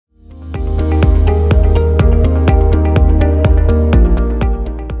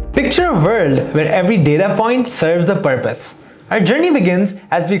a world where every data point serves a purpose, our journey begins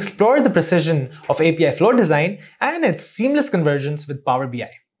as we explore the precision of API flow design and its seamless convergence with Power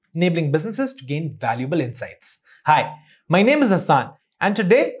BI, enabling businesses to gain valuable insights. Hi, my name is Hassan, and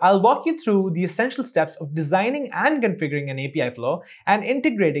today I'll walk you through the essential steps of designing and configuring an API flow and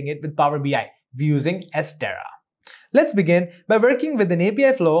integrating it with Power BI using Astera. Let's begin by working with an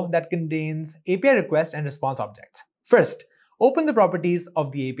API flow that contains API request and response objects. First, open the properties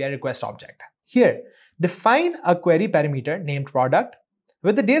of the API request object. Here, define a query parameter named product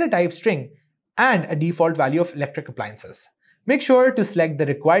with the data type string and a default value of electric appliances. Make sure to select the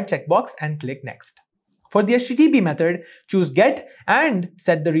required checkbox and click Next. For the HTTP method, choose get and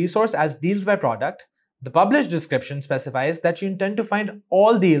set the resource as deals by product. The published description specifies that you intend to find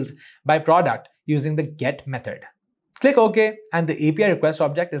all deals by product using the get method. Click OK and the API request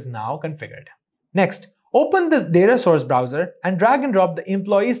object is now configured. Next, open the data source browser and drag and drop the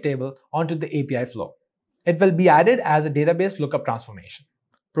employees table onto the API flow. It will be added as a database lookup transformation.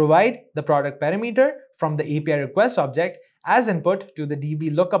 Provide the product parameter from the API request object as input to the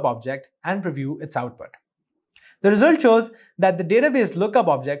DB lookup object and preview its output. The result shows that the database lookup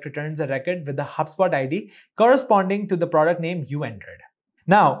object returns a record with the HubSpot ID corresponding to the product name you entered.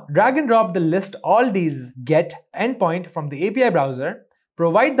 Now, drag and drop the list all deals get endpoint from the API browser,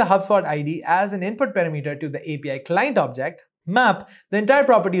 provide the HubSpot ID as an input parameter to the API client object, map the entire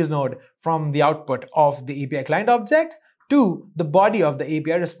properties node from the output of the API client object to the body of the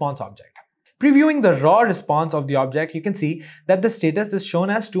API response object. Previewing the raw response of the object, you can see that the status is shown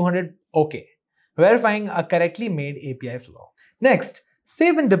as 200 OK, verifying a correctly made API flow. Next,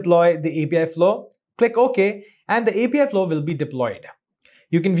 save and deploy the API flow, click OK, and the API flow will be deployed.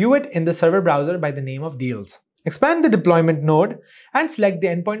 You can view it in the server browser by the name of deals. Expand the deployment node and select the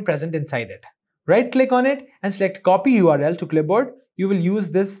endpoint present inside it. Right-click on it and select Copy URL to clipboard. You will use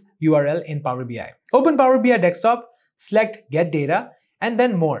this URL in Power BI. Open Power BI Desktop, select Get Data, and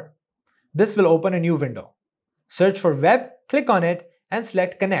then More. This will open a new window. Search for Web, click on it, and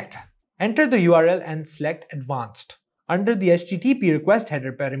select Connect. Enter the URL and select Advanced. Under the HTTP request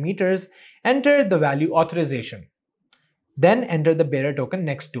header parameters, enter the value authorization. Then enter the bearer token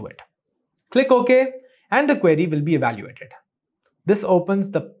next to it. Click OK, and the query will be evaluated. This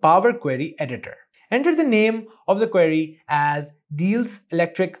opens the Power Query Editor. Enter the name of the query as Deals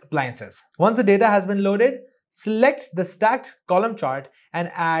Electric Appliances. Once the data has been loaded, select the stacked column chart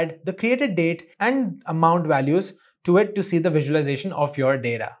and add the created date and amount values to it to see the visualization of your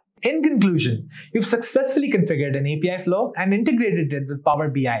data. In conclusion, you've successfully configured an API flow and integrated it with Power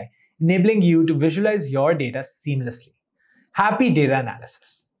BI, enabling you to visualize your data seamlessly. Happy data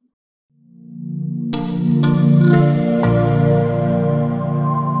analysis!